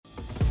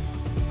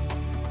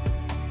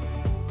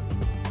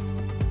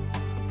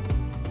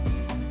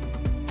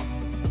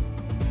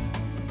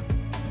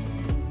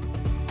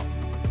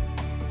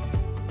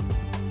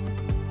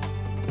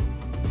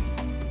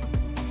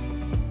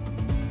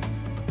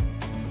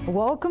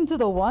Welcome to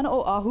the One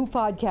Oahu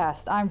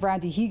podcast. I'm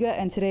Brandi Higa,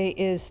 and today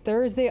is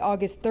Thursday,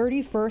 August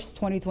 31st,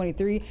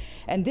 2023.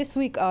 And this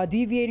week,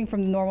 deviating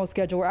from the normal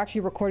schedule, we're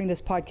actually recording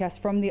this podcast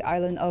from the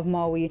island of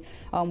Maui,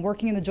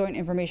 working in the Joint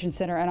Information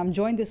Center. And I'm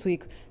joined this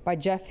week by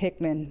Jeff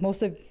Hickman.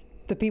 Most of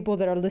the people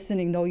that are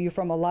listening know you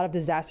from a lot of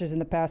disasters in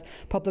the past,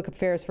 public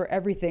affairs for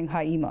everything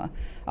Haima.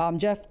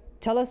 Jeff,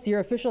 tell us your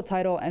official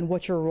title and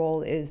what your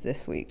role is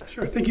this week.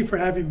 Sure. Thank you for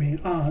having me.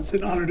 It's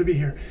an honor to be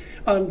here.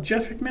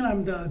 Jeff Hickman,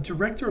 I'm the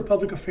Director of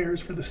Public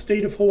Affairs for the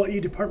State of Hawaii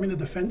Department of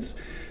Defense.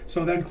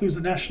 So that includes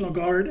the National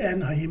Guard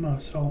and Haima.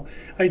 So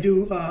I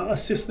do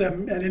assist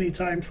them at any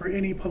time for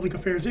any public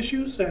affairs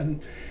issues. And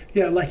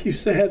yeah, like you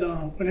said,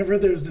 whenever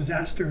there's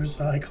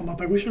disasters, I come up.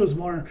 I wish it was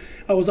more,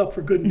 I was up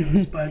for good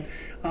news, but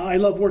I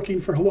love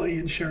working for Hawaii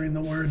and sharing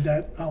the word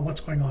that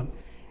what's going on.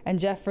 And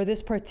Jeff, for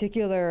this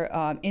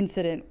particular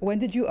incident, when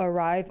did you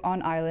arrive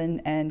on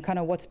island and kind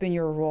of what's been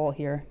your role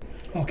here?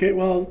 Okay,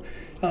 well,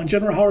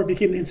 General Howard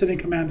became the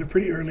incident commander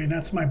pretty early, and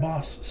that's my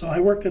boss. So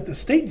I worked at the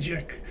State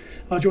JIC,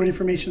 Joint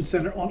Information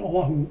Center on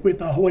Oahu with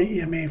the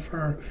Hawaii EMA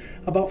for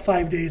about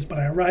 5 days, but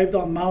I arrived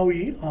on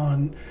Maui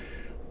on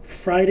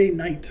Friday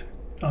night.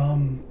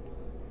 And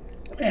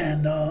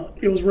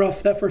it was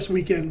rough. That first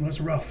weekend was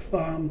rough.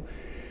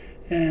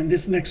 And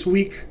this next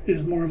week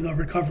is more of the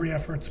recovery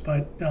efforts,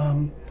 but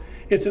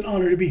it's an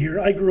honor to be here.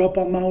 I grew up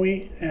on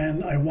Maui,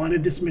 and I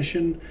wanted this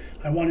mission.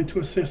 I wanted to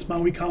assist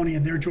Maui County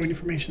and their Joint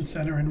Information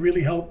Center and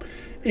really help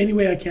any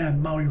way I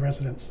can Maui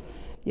residents.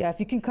 Yeah,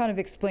 if you can kind of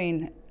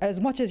explain, as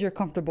much as you're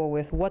comfortable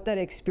with, what that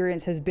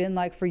experience has been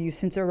like for you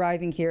since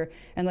arriving here,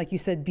 and like you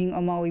said, being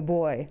a Maui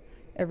boy,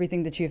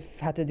 everything that you've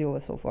had to deal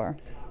with so far.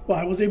 Well,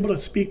 I was able to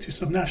speak to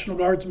some National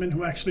Guardsmen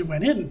who actually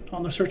went in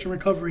on the search and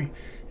recovery,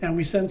 and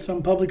we sent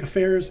some public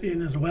affairs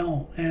in as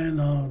well,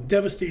 and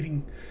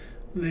devastating.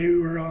 They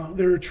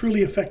were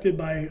truly affected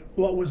by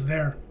what was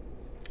there.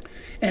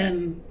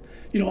 And,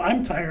 you know,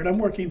 I'm tired. I'm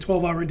working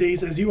 12-hour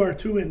days, as you are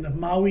too, in the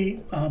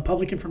Maui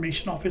Public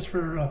Information Office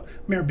for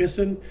Mayor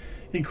Bisson.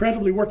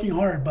 Incredibly working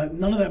hard, but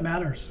none of that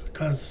matters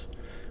because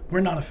we're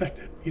not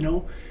affected, you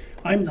know.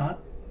 I'm not.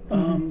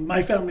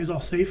 My family's all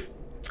safe.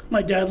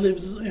 My dad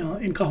lives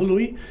in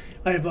Kahului.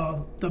 I have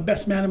the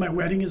best man at my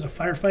wedding is a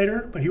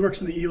firefighter, but he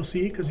works in the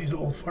EOC because he's an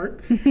old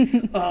fart.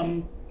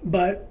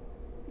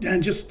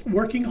 And just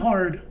working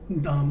hard,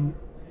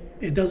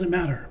 it doesn't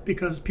matter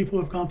because people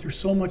have gone through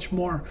so much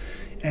more.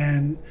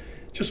 And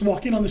just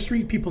walking on the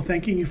street, people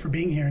thanking you for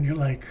being here, and you're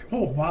like,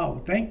 oh, wow,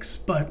 thanks.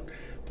 But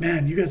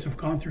man, you guys have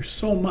gone through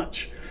so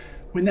much.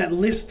 When that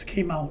list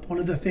came out, one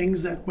of the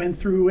things that went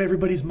through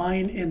everybody's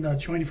mind in the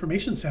Joint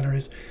Information Center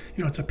is,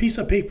 you know, it's a piece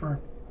of paper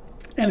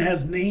and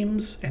has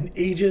names and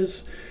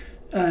ages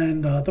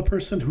and the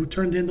person who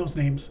turned in those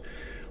names.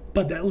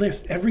 But that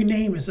list, every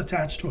name is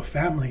attached to a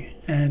family,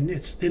 and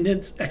it's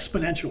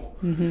exponential.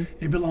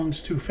 It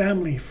belongs to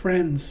family,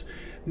 friends,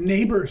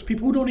 neighbors,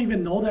 people who don't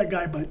even know that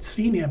guy but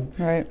seen him.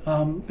 Right.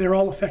 They're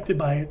all affected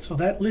by it. So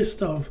that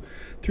list of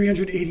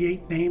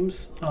 388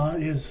 names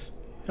that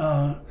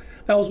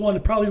was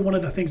probably one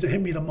of the things that hit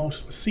me the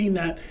most, was seeing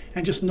that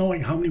and just knowing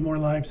how many more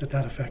lives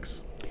that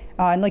affects.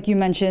 And like you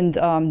mentioned,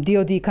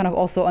 DOD kind of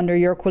also under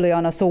your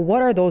kuleana. So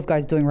what are those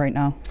guys doing right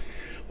now?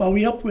 Well,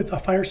 we helped with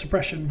fire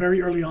suppression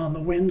very early on.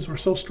 The winds were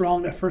so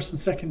strong that first and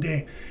second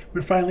day, we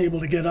were finally able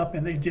to get up,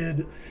 and they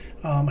did,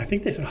 I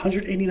think they said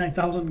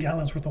 189,000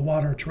 gallons worth of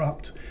water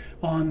dropped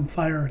on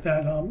fire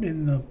that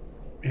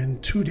in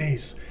 2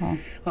 days.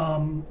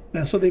 And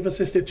so they've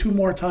assisted 2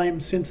 more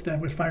times since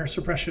then with fire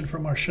suppression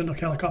from our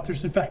Chinook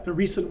helicopters. In fact, the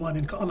recent one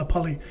on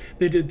Apali,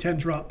 they did 10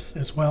 drops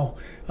as well,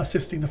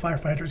 assisting the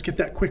firefighters get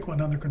that quick one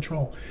under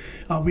control.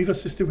 We've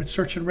assisted with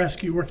search and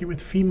rescue, working with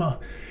FEMA.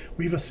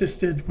 We've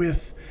assisted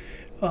with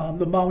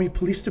the Maui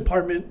Police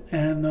Department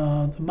and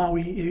the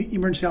Maui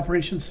Emergency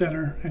Operations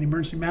Center and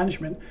Emergency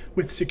Management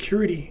with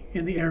security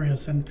in the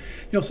areas. And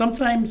you know,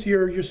 sometimes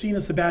you're seen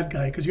as the bad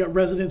guy because you got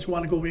residents who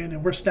want to go in,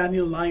 and we're standing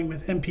in line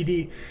with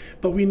MPD.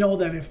 But we know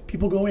that if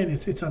people go in,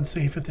 it's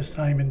unsafe at this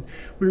time, and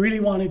we really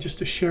wanted just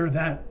to share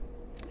that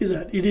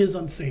it is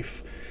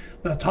unsafe.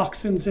 The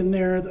toxins in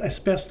there, the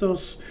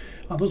asbestos,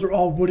 those are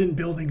all wooden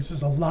buildings.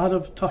 There's a lot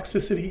of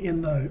toxicity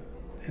in the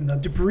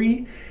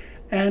debris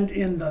and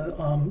in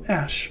the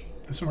ash.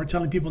 And so we're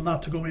telling people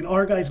not to go in.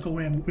 Our guys go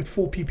in with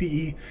full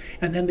PPE,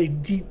 and then they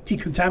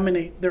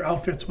decontaminate their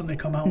outfits when they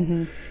come out.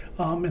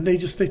 And they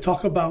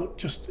talk about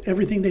just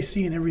everything they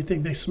see and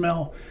everything they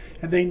smell.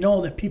 And they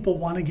know that people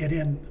want to get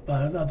in,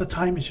 but the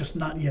time is just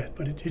not yet,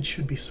 but it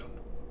should be soon.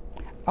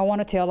 I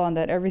want to tail on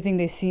that, everything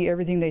they see,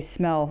 everything they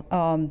smell.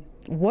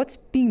 What's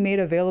being made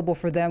available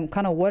for them?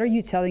 Kind of what are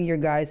you telling your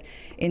guys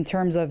in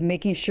terms of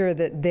making sure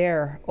that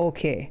they're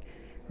okay,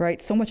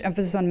 right? So much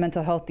emphasis on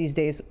mental health these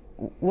days.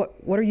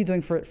 What are you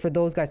doing for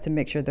those guys to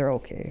make sure they're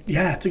okay?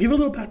 Yeah, to give a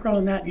little background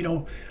on that, you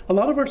know, a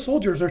lot of our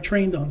soldiers are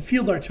trained on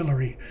field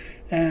artillery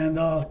and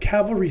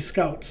cavalry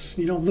scouts,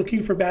 you know,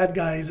 looking for bad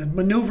guys and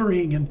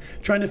maneuvering and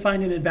trying to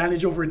find an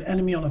advantage over an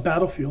enemy on a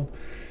battlefield.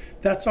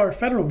 That's our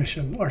federal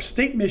mission. Our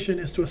state mission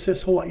is to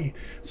assist Hawaii.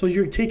 So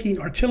you're taking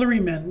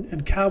artillerymen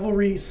and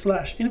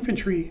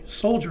cavalry/infantry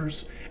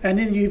soldiers, and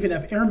then you even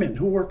have airmen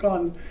who work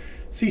on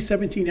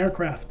C-17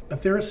 aircraft,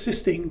 but they're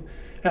assisting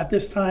at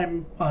this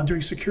time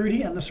during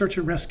security and the search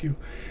and rescue.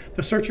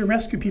 The search and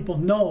rescue people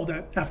know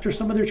that after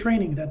some of their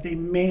training that they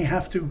may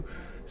have to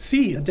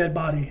see a dead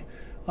body,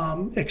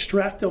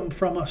 extract them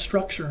from a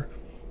structure,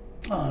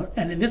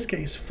 and in this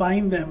case,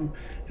 find them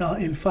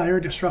in fire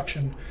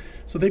destruction.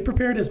 So they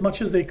prepared as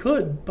much as they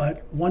could,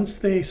 but once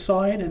they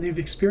saw it and they've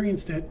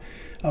experienced it,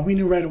 we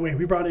knew right away.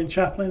 We brought in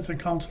chaplains and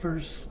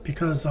counselors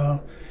because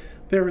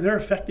they're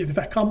affected. In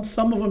fact,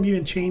 some of them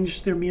even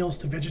changed their meals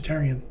to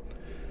vegetarian.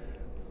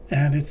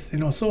 And it's,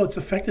 so it's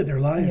affected their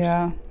lives.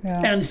 Yeah.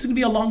 And this is going to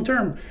be a long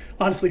term.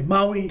 Honestly,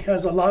 Maui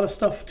has a lot of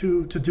stuff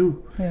to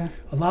do. Yeah.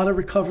 A lot of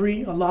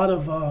recovery, a lot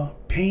of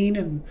pain,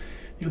 and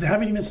they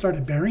haven't even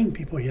started burying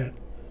people yet.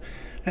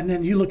 And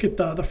then you look at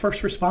the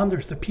first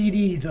responders, the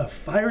PD, the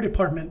fire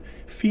department,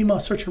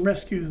 FEMA, search and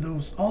rescue,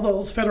 all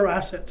those federal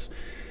assets.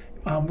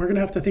 We're going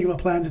to have to think of a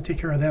plan to take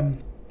care of them.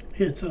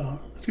 It's going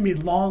to be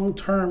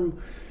long-term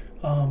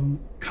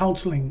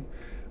counseling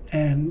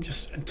and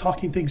just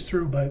talking things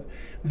through. But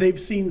they've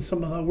seen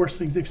some of the worst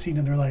things they've seen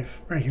in their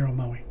life right here on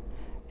Maui.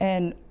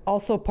 And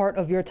also part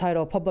of your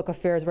title, public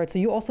affairs, right? So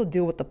you also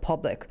deal with the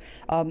public.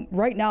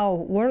 Right now,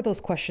 what are those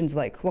questions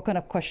like? What kind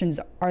of questions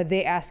are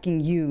they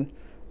asking you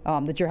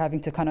that you're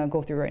having to kind of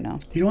go through right now?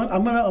 You know what?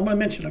 I'm gonna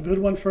mention a good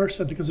one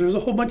first, because there's a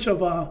whole bunch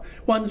of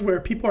ones where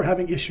people are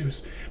having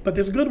issues. But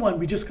this good one,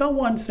 we just got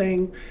one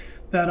saying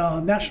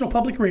that National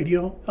Public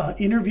Radio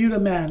interviewed a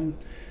man.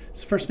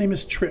 His first name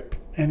is Tripp,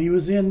 and he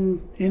was in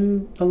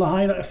the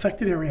Lahaina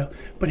affected area,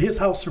 but his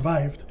house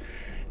survived.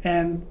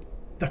 And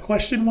the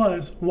question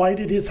was, why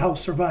did his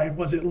house survive?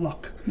 Was it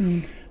luck?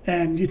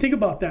 And you think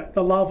about that,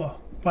 the lava,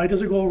 why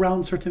does it go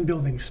around certain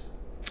buildings?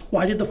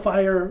 Why did the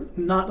fire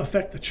not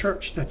affect the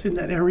church that's in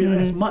that area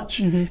as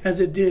much as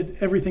it did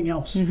everything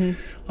else?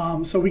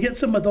 So we get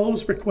some of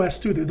those requests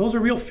too. Those are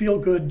real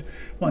feel-good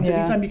ones. Yeah.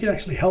 Anytime you can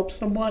actually help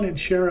someone and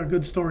share a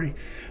good story.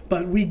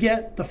 But we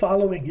get the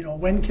following,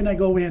 when can I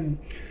go in?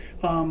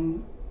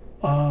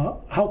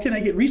 How can I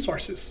get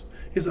resources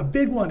is a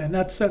big one. And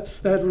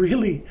that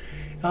really,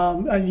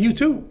 and you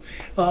too,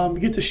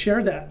 get to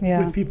share that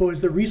with people,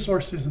 is the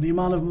resources and the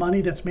amount of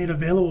money that's made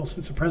available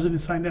since the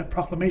president signed that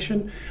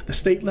proclamation, the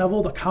state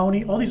level, the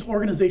county, all these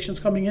organizations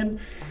coming in.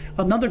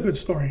 Another good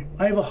story.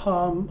 I have a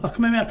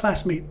Kamehameha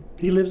classmate.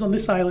 He lives on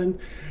this island.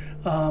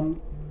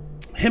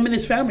 Him and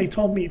his family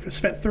told me,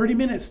 spent 30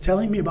 minutes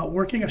telling me about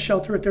working a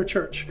shelter at their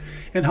church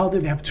and how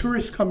they'd have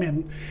tourists come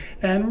in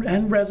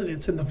and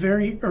residents in the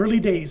very early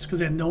days because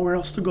they had nowhere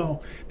else to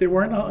go. They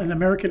weren't an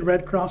American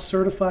Red Cross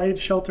certified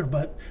shelter,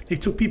 but they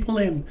took people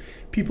in.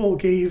 People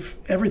gave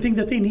everything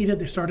that they needed.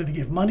 They started to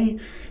give money.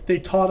 They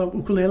taught them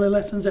ukulele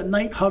lessons at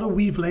night, how to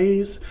weave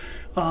leis,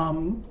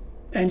 and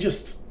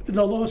just the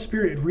aloha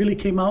spirit really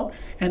came out.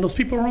 And those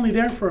people were only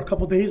there for a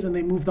couple days and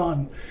they moved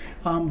on.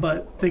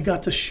 But they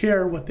got to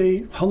share a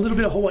little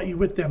bit of Hawaii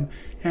with them.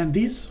 And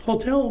these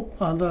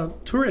the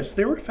tourists,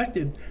 they were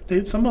affected.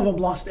 Some of them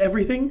lost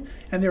everything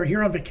and they were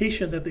here on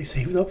vacation that they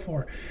saved up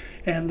for.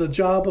 And the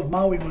job of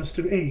Maui was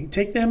to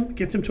take them,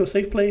 get them to a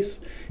safe place,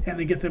 and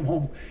then get them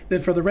home.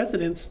 Then for the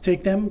residents,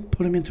 take them,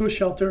 put them into a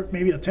shelter,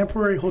 maybe a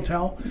temporary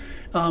hotel,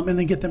 and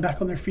then get them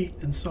back on their feet.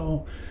 And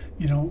so,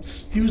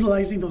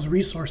 utilizing those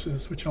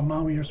resources, which on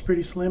Maui is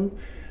pretty slim,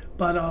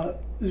 but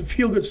it's a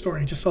feel-good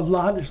story. There's a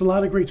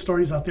lot of great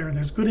stories out there.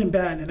 There's good and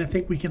bad, and I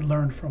think we can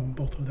learn from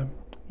both of them.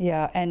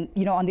 Yeah, and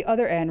on the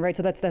other end, right?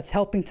 So that's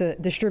helping to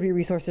distribute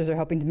resources or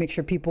helping to make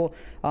sure people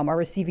are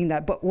receiving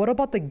that. But what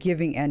about the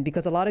giving end?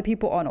 Because a lot of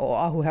people on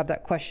Oahu have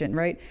that question,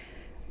 right?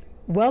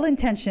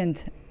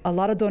 Well-intentioned, a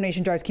lot of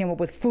donation drives came up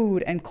with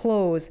food and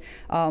clothes,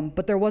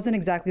 but there wasn't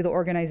exactly the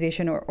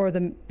organization or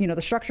the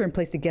the structure in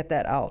place to get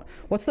that out.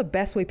 What's the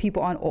best way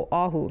people on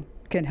Oahu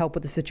can help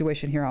with the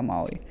situation here on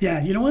Maui?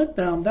 Yeah, you know what?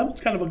 That one's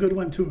kind of a good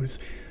one too.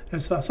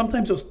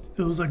 Sometimes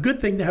it was a good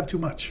thing to have too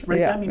much, right?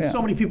 Yeah, that means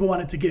so many people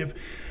wanted to give.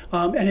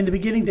 And in the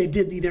beginning, they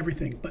did need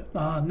everything, but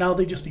now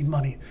they just need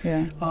money.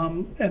 Yeah.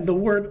 And the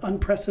word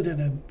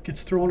unprecedented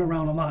gets thrown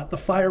around a lot. The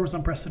fire was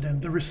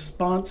unprecedented. The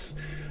response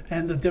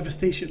and the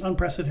devastation,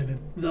 unprecedented.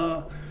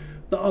 The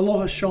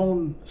aloha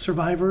shown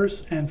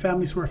survivors and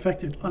families who were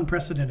affected,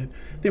 unprecedented.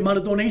 The amount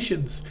of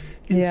donations,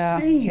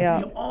 insane.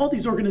 Yeah. All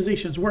these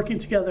organizations working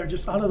together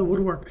just out of the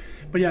woodwork.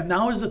 But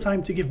now is the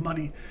time to give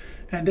money.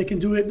 And they can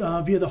do it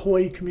via the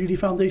Hawaii Community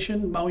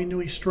Foundation,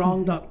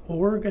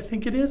 mauinuistrong.org, I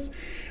think it is.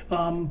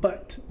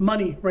 But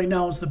money right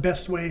now is the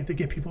best way to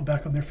get people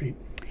back on their feet.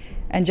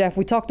 And Jeff,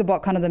 we talked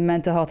about kind of the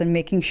mental health and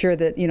making sure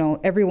that,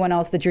 everyone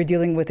else that you're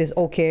dealing with is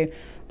okay.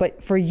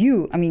 But for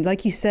you,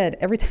 like you said,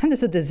 every time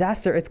there's a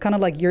disaster, it's kind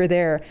of like you're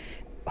there.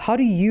 How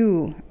do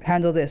you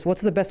handle this?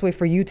 What's the best way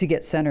for you to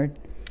get centered?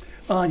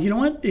 You know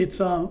what?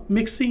 It's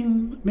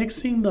mixing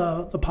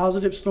the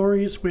positive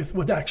stories with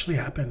what actually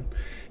happened.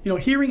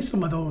 Hearing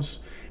some of those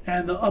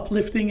and the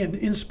uplifting and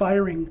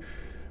inspiring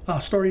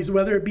stories,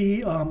 whether it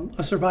be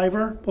a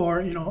survivor or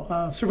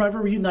a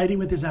survivor reuniting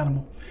with his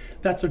animal.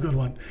 That's a good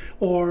one.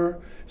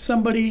 Or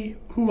somebody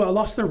who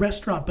lost their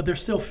restaurant, but they're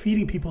still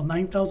feeding people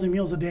 9,000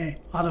 meals a day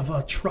out of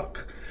a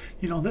truck.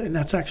 And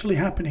that's actually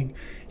happening.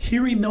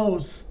 Hearing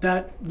those,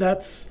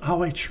 that's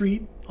how I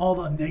treat all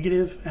the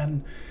negative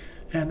and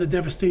the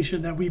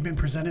devastation that we've been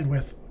presented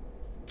with.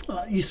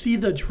 You see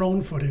the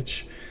drone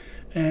footage,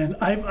 and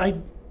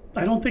I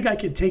don't think I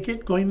could take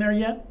it going there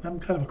yet. I'm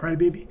kind of a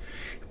crybaby,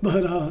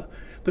 but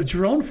the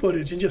drone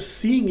footage and just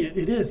seeing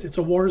it's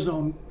a war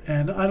zone,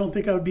 and I don't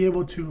think I would be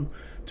able to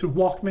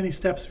walk many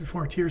steps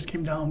before tears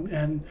came down,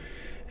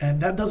 and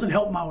that doesn't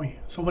help Maui.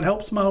 So what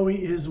helps Maui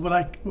is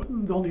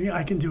the only thing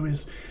I can do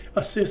is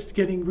assist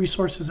getting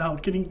resources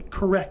out, getting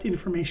correct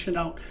information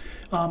out.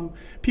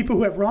 People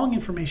who have wrong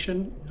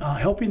information,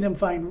 helping them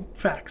find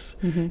facts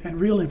and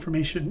real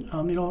information,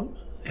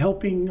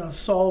 helping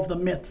solve the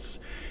myths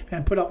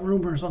and put out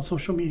rumors on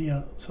social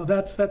media. So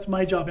that's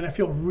my job, and I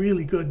feel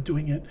really good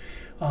doing it.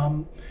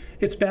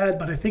 It's bad,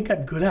 but I think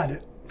I'm good at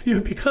it.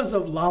 Because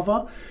of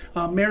lava,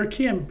 Mayor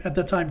Kim at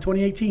the time,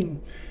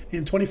 2018,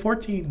 in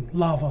 2014,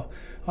 lava,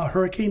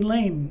 Hurricane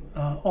Lane,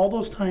 all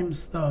those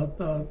times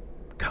the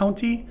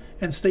county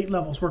and state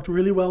levels worked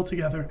really well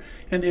together,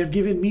 and they have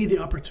given me the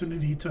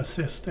opportunity to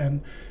assist,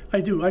 and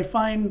I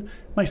find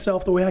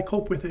myself, the way I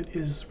cope with it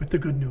is with the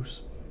good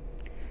news.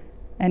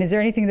 And is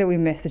there anything that we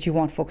missed that you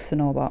want folks to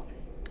know about?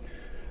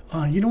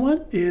 You know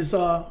what, is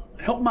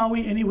help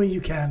Maui any way you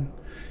can.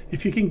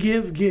 If you can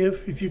give.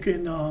 If you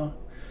can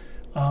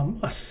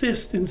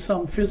assist in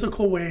some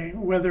physical way,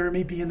 whether it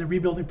may be in the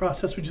rebuilding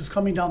process, which is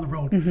coming down the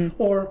road,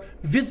 or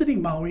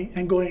visiting Maui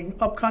and going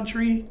up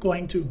country,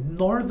 going to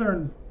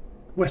northern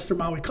Western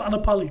Maui,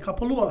 Ka'anapali,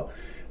 Kapalua.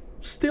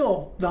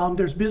 Still,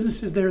 there's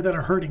businesses there that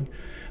are hurting.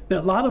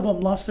 A lot of them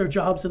lost their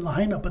jobs in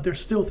Lahaina, but there's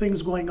still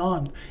things going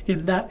on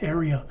in that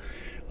area.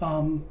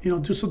 Do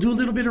a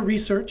little bit of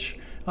research,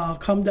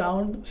 come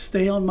down,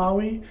 stay on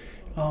Maui,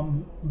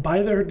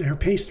 buy their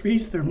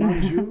pastries, their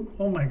manju.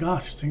 Oh my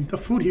gosh, the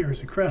food here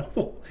is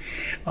incredible.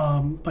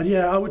 But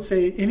yeah, I would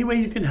say any way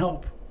you can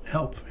help.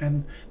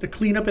 And the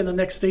cleanup and the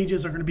next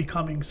stages are going to be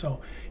coming.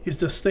 So is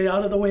to stay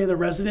out of the way of the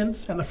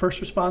residents and the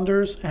first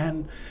responders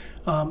and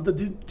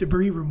the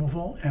debris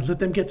removal, and let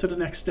them get to the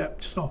next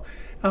step. So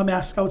I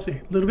would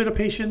say a little bit of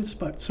patience,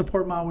 but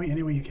support Maui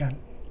any way you can.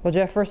 Well,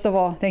 Jeff, first of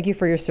all, thank you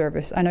for your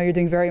service. I know you're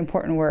doing very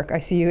important work. I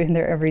see you in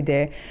there every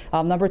day.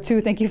 Number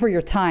two, thank you for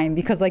your time,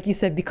 because like you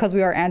said, because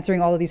we are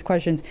answering all of these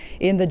questions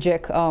in the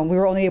JIC, we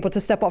were only able to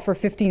step up for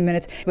 15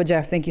 minutes. But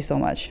Jeff, thank you so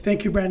much.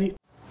 Thank you, Brandi.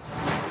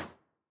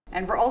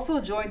 And we're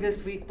also joined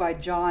this week by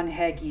John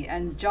Heggie.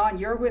 And John,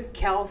 you're with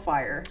CAL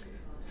FIRE.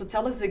 So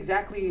tell us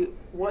exactly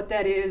what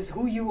that is,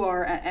 who you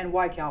are, and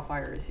why CAL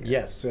FIRE is here.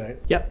 Yes.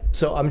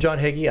 So I'm John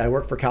Heggie. I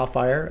work for CAL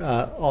FIRE,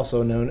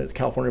 also known as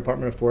California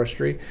Department of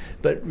Forestry,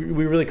 but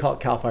we really call it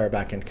CAL FIRE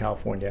back in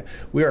California.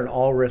 We are an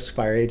all-risk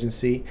fire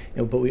agency,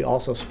 but we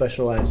also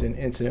specialize in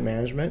incident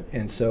management.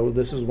 And so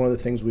this is one of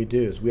the things we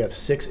do. Is we have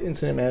 6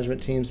 incident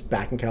management teams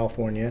back in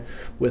California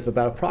with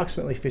about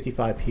approximately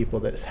 55 people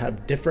that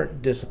have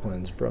different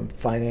disciplines, from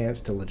finance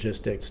to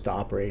logistics to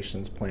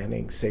operations,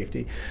 planning,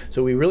 safety.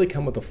 So we really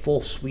come with a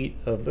full suite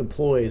of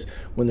employees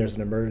when there's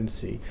an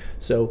emergency.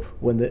 So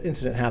when the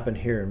incident happened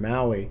here in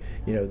Maui,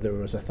 there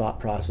was a thought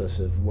process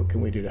of what can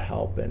we do to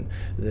help, and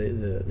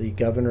the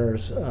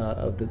governors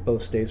of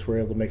both states were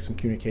able to make some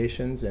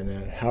communications,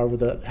 and however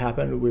that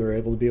happened, we were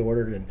able to be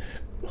ordered, and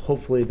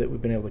hopefully that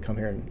we've been able to come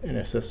here and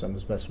assist them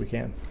as best we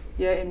can.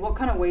 Yeah, in what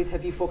kind of ways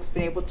have you folks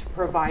been able to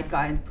provide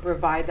guidance,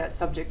 provide that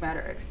subject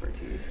matter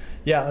expertise?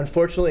 Yeah,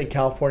 unfortunately in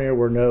California,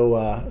 we're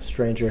no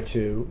stranger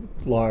to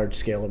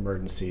large-scale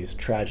emergencies,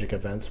 tragic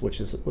events,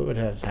 which is what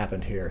has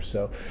happened here.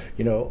 So,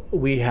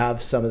 we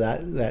have some of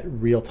that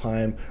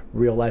real-time,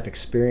 real-life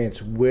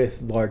experience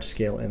with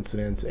large-scale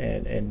incidents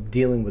and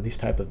dealing with these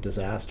type of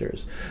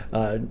disasters.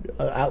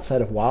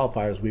 Outside of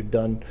wildfires, we've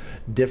done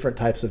different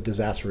types of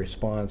disaster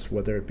response,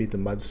 whether it be the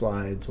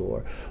mudslides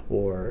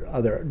or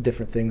other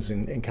different things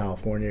in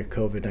California,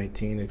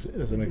 COVID-19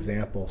 as an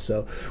example.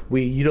 So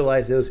we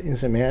utilize those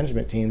incident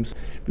management teams.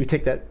 We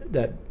take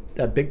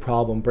that big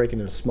problem, break it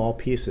into small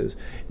pieces,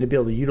 and to be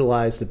able to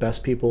utilize the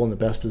best people in the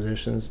best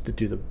positions to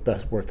do the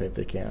best work that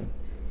they can.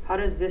 How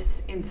does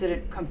this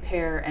incident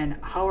compare, and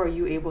how are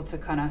you able to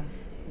kind of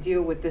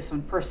deal with this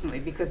one personally?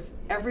 Because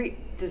every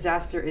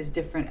disaster is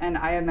different, and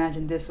I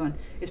imagine this one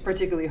is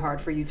particularly hard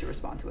for you to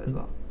respond to as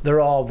well.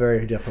 They're all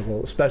very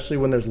difficult, especially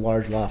when there's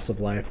large loss of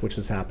life, which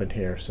has happened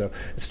here. So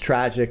it's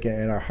tragic,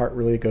 and our heart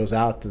really goes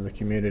out to the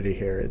community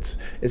here.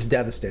 It's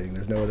devastating.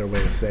 There's no other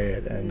way to say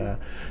it. And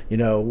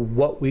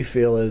what we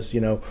feel is,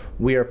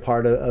 we are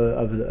part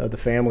of the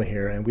family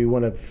here, and we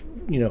want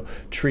to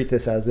treat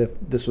this as if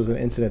this was an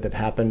incident that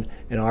happened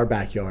in our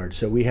backyard.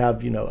 So we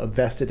have a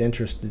vested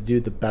interest to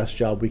do the best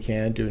job we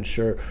can to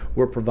ensure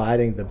we're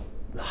providing the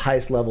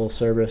highest level of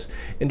service,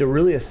 and to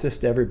really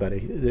assist everybody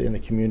in the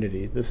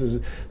community. This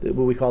is what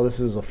we call, this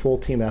is a full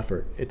team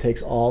effort. It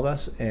takes all of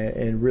us,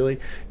 and really,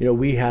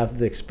 we have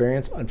the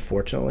experience,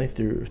 unfortunately,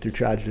 through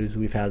tragedies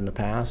we've had in the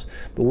past,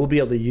 but we'll be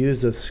able to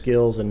use those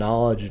skills and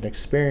knowledge and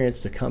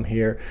experience to come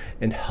here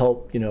and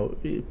help,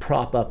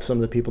 prop up some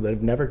of the people that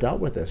have never dealt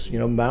with this.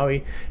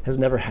 Maui has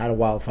never had a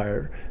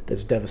wildfire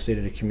that's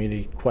devastated a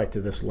community quite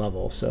to this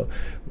level. So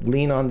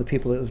lean on the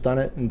people that have done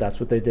it, and that's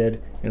what they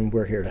did, and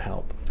we're here to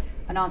help.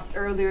 Announced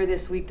earlier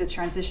this week the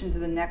transition to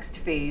the next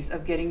phase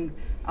of getting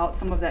out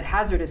some of that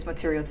hazardous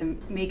material to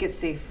make it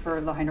safe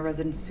for Lahaina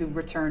residents to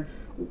return.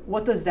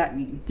 What does that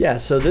mean? Yeah,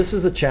 so this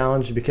is a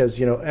challenge because,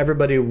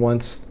 everybody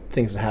wants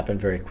things to happen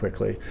very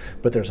quickly,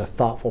 but there's a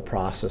thoughtful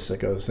process that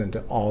goes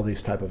into all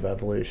these type of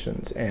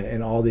evolutions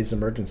and all these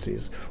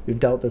emergencies. We've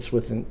dealt this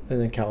with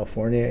in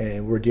California,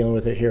 and we're dealing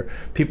with it here.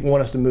 People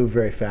want us to move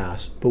very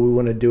fast, but we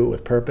want to do it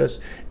with purpose,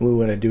 and we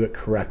want to do it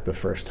correct the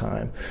first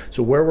time.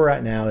 So where we're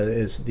at now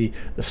is the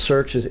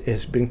search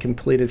has been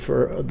completed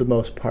for the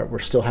most part. We're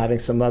still having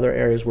some other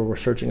areas where we're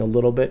searching a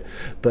little bit,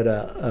 but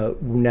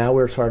now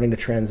we're starting to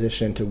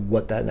transition to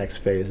what that next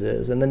phase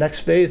is. And the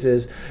next phase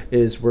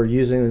is we're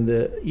using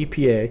the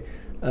EPA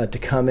to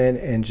come in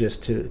and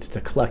just to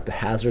collect the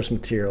hazardous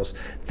materials,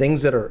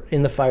 things that are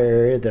in the fire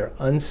area that are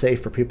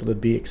unsafe for people to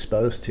be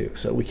exposed to.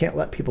 So we can't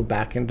let people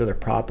back into their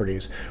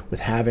properties with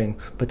having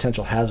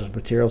potential hazardous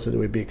materials that they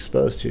would be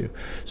exposed to.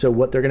 So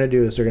what they're going to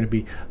do is they're going to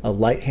be a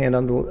light hand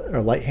on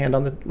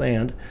the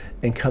land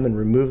and come and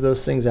remove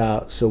those things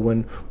out. So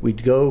when we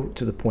go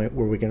to the point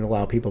where we can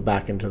allow people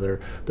back into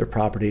their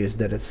properties,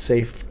 that it's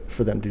safe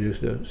for them to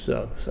do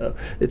so. So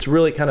it's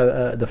really kind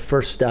of the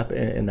first step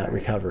in that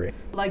recovery.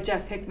 Like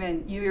Jeff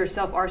Hickman, you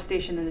yourself are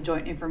stationed in the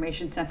Joint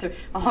Information Center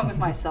along with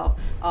myself.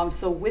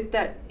 So with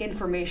that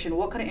information,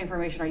 what kind of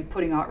information are you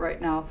putting out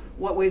right now?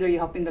 What ways are you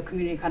helping the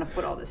community kind of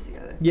put all this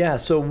together? Yeah,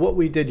 so what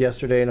we did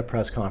yesterday in a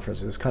press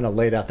conference is kind of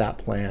laid out that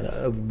plan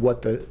of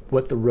what the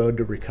road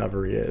to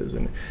recovery is,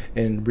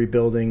 and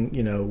rebuilding,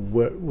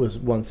 what was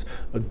once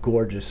a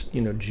gorgeous,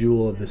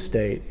 jewel of the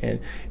state,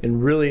 and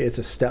really it's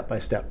a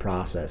step-by-step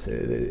process.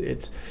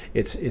 It's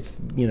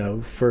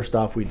first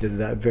off, we did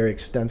that very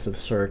extensive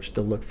search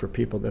to look for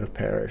people that have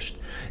perished,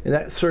 and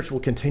that search will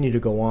continue to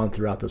go on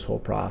throughout this whole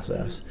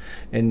process.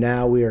 And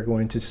now we are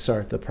going to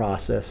start the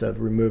process of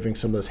removing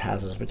some of those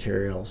hazardous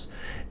materials,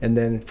 and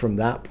then from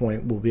that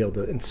point we'll be able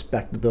to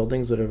inspect the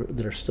buildings that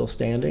are still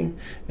standing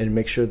and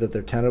make sure that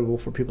they're tenable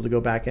for people to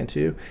go back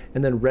into,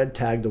 and then red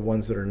tag the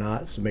ones that are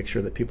not, to make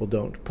sure that people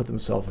don't put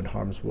themselves in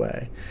harm's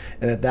way.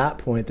 And at that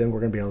point, then we're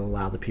going to be able to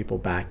allow the people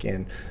back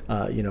in,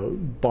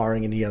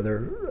 barring any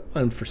other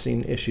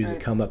unforeseen issues that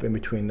come up in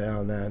between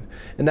now and then.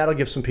 And that'll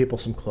give some people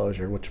some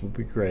closure, which would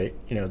be great,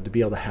 to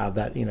be able to have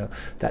that,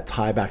 that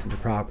tie back to the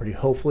property.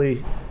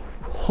 Hopefully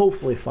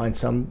find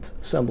some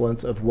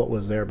semblance of what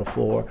was there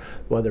before,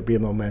 whether it be a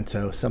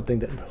memento, something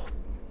that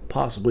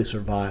possibly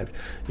survived.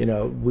 We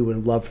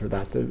would love for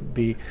that to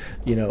be,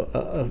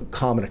 a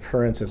common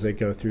occurrence as they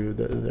go through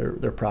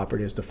their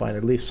properties, to find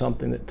at least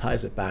something that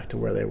ties it back to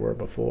where they were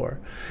before.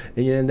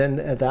 And then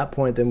at that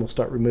point, then we'll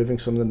start removing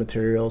some of the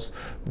materials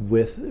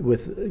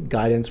with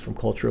guidance from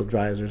cultural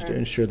advisors to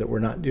ensure that we're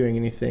not doing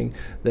anything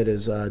that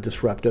is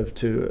disruptive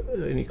to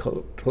any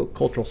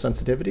cultural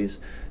sensitivities.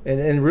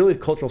 And really,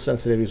 cultural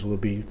sensitivities will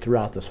be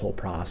throughout this whole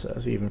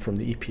process, even from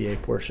the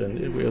EPA portion.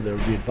 There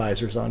will be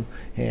advisors on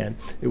hand.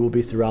 It will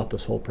be throughout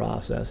this whole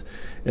process.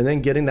 And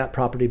then getting that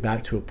property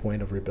back to a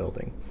point of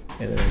rebuilding,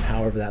 and then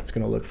however that's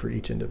going to look for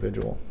each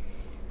individual.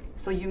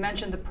 So you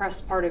mentioned the press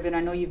part of it.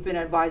 I know you've been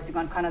advising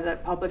on kind of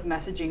that public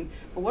messaging,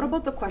 but what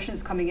about the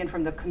questions coming in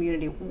from the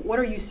community? What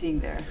are you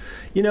seeing there?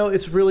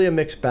 It's really a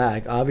mixed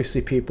bag.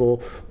 Obviously,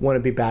 people want to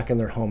be back in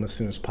their home as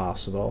soon as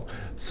possible.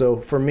 So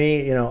for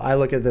me, I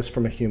look at this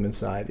from a human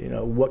side.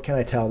 What can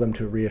I tell them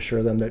to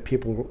reassure them that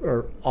people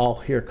are all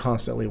here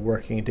constantly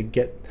working to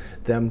get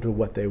them to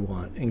what they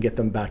want and get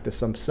them back to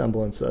some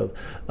semblance of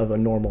a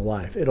normal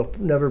life. It'll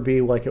never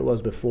be like it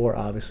was before,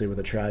 obviously, with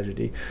a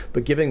tragedy,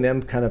 but giving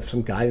them kind of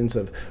some guidance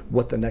of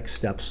what the next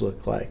steps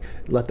look like.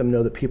 Let them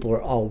know that people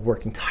are all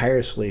working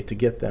tirelessly to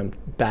get them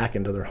back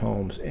into their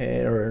homes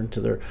or into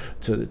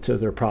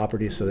their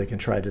properties, so they can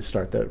try to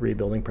start that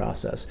rebuilding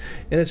process.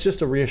 And it's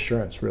just a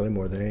reassurance, really,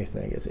 more than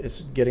anything.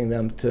 It's getting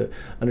them to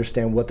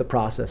understand what the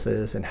process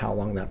is and how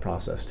long that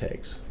process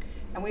takes.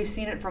 And we've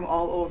seen it from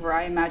all over.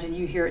 I imagine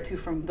you hear it too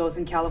from those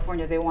in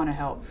California. They want to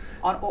help.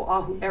 On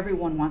Oahu,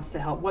 everyone wants to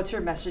help. What's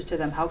your message to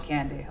them? How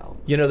can they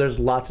help? There's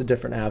lots of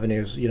different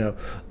avenues.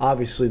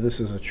 Obviously this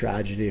is a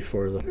tragedy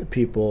for the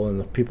people, and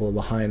the people of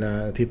Lahaina,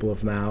 and the people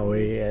of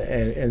Maui,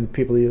 and the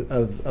people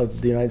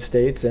of the United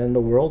States and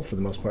the world for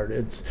the most part.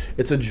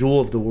 It's a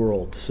jewel of the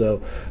world.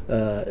 So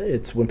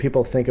it's when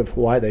people think of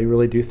Hawaii, they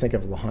really do think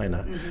of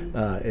Lahaina.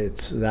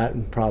 It's that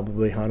and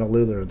probably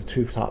Honolulu are the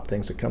two top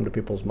things that come to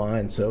people's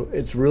minds. So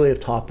it's really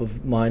top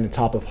of mind and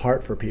top of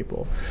heart for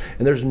people.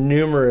 And there's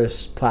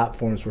numerous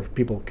platforms where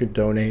people could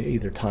donate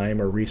either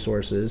time or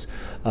resources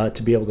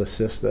to be able to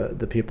assist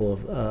the people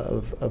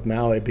of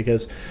Maui,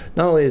 because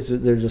not only is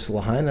there just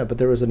Lahaina, but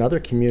there was another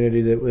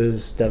community that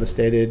was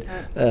devastated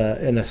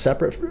in a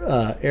separate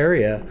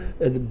area,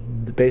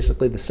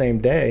 basically the same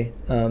day.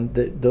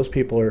 That those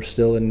people are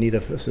still in need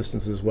of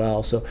assistance as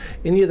well. So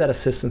any of that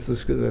assistance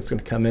that's going to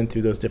come in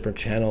through those different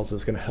channels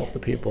is going to help the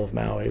people of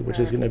Maui, which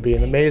is going to be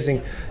an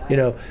amazing,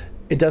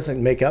 it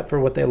doesn't make up for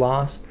what they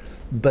lost,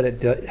 but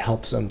it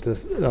helps them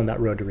on that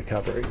road to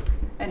recovery.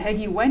 And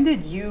Heggie, when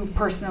did you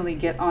personally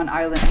get on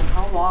island, and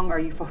how long are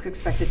you folks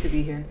expected to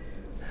be here?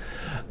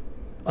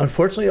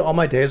 Unfortunately, all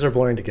my days are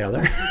blurring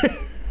together.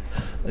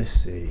 Let's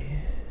see.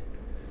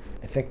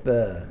 I think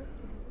the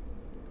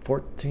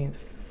 14th,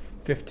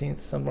 15th,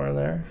 somewhere in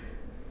there.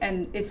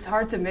 And it's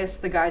hard to miss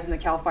the guys in the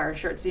CAL FIRE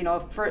shirts.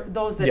 For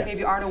those that Yes.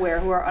 maybe aren't aware,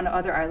 who are on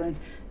other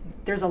islands,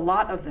 there's a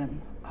lot of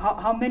them.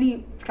 How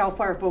many CAL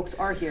FIRE folks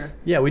are here?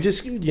 Yeah, we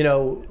just,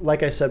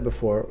 like I said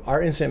before,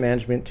 our incident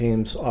management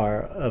teams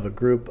are of a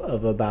group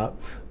of about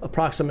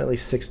approximately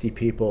 60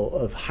 people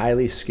of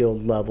highly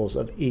skilled levels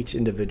of each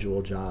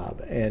individual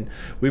job. And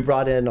we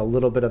brought in a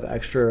little bit of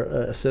extra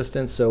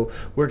assistance, so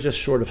we're just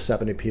short of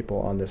 70 people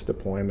on this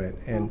deployment.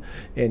 And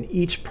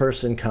each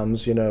person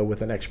comes,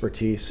 with an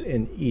expertise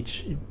in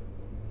each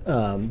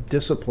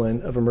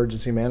discipline of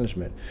emergency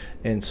management.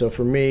 And so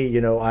for me,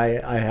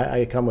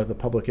 I come with a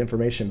public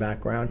information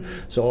background.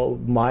 So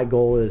my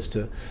goal is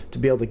to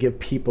be able to give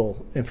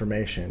people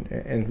information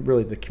and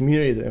really the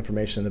community the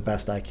information the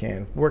best I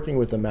can, working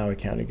with the Maui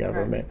County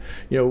government.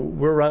 Right.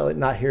 We're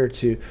not here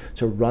to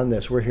run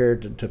this. We're here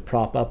to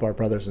prop up our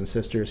brothers and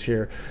sisters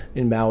here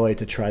in Maui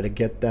to try to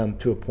get them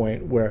to a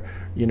point where,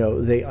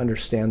 they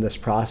understand this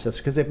process,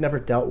 because they've never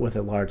dealt with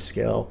a large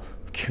scale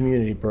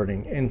community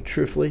burning. And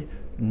truthfully,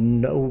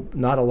 no,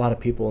 not a lot of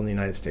people in the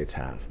United States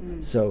have.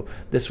 So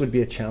this would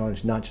be a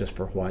challenge not just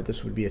for Hawaii.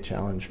 This would be a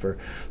challenge for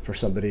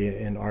somebody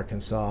in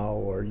Arkansas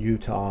or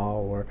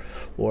Utah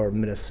or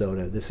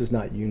Minnesota. This is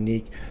not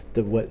unique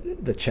to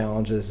what the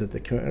challenges that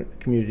the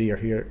community are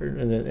here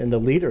and the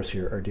leaders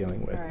here are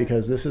dealing with,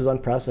 because this is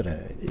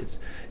unprecedented.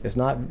 It's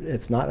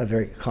not a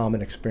very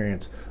common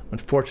experience.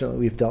 Unfortunately,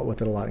 we've dealt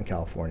with it a lot in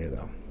California,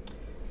 though.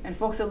 And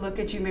folks that look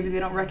at you, maybe they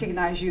don't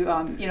recognize you,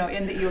 in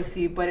the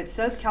EOC, but it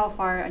says CAL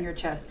FIRE on your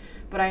chest.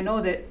 But I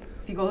know that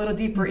if you go a little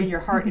deeper in your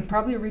heart, it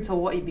probably reads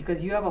Hawaii,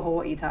 because you have a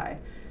Hawaii tie.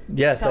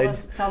 Yes.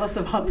 Tell us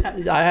about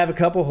that. I have a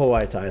couple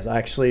Hawaii ties.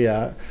 Actually,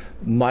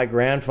 my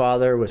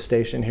grandfather was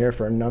stationed here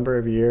for a number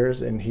of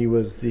years, and he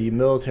was the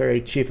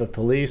military chief of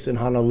police in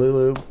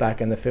Honolulu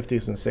back in the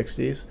 50s and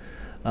 60s.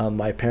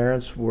 My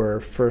parents were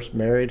first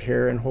married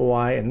here in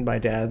Hawaii, and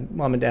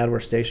mom and dad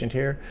were stationed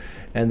here.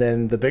 And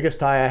then the biggest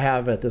tie I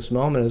have at this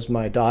moment is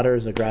my daughter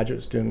is a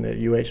graduate student at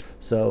UH.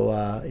 So,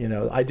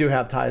 I do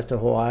have ties to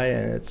Hawaii,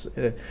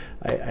 and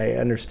I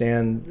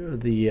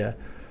understand the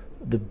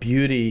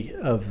beauty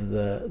of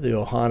the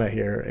ohana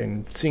here,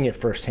 and seeing it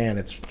firsthand.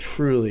 It's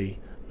truly,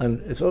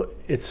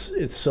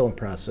 it's so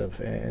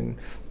impressive, and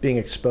being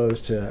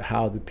exposed to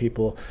how the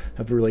people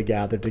have really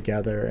gathered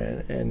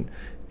together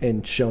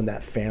and shown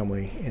that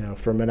family,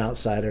 from an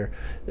outsider,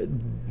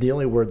 the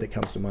only word that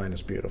comes to mind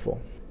is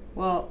beautiful.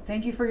 Well,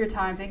 thank you for your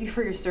time. Thank you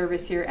for your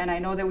service here. And I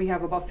know that we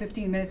have about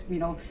 15 minutes,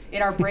 in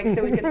our breaks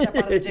that we can step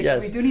out of the jig.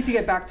 Yes. We do need to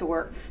get back to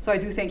work. So I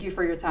do thank you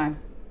for your time.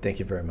 Thank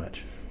you very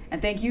much.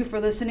 And thank you for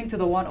listening to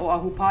the One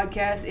Oahu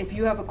podcast. If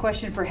you have a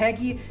question for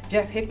Heggie,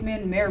 Jeff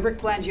Hickman, Mayor Rick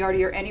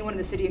Blangiardi, or anyone in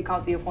the city and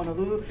county of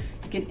Honolulu,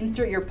 you can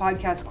enter your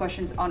podcast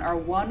questions on our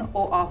One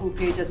Oahu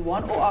page as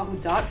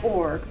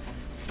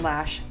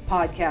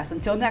oneoahu.org/podcast.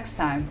 Until next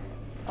time,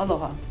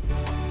 aloha.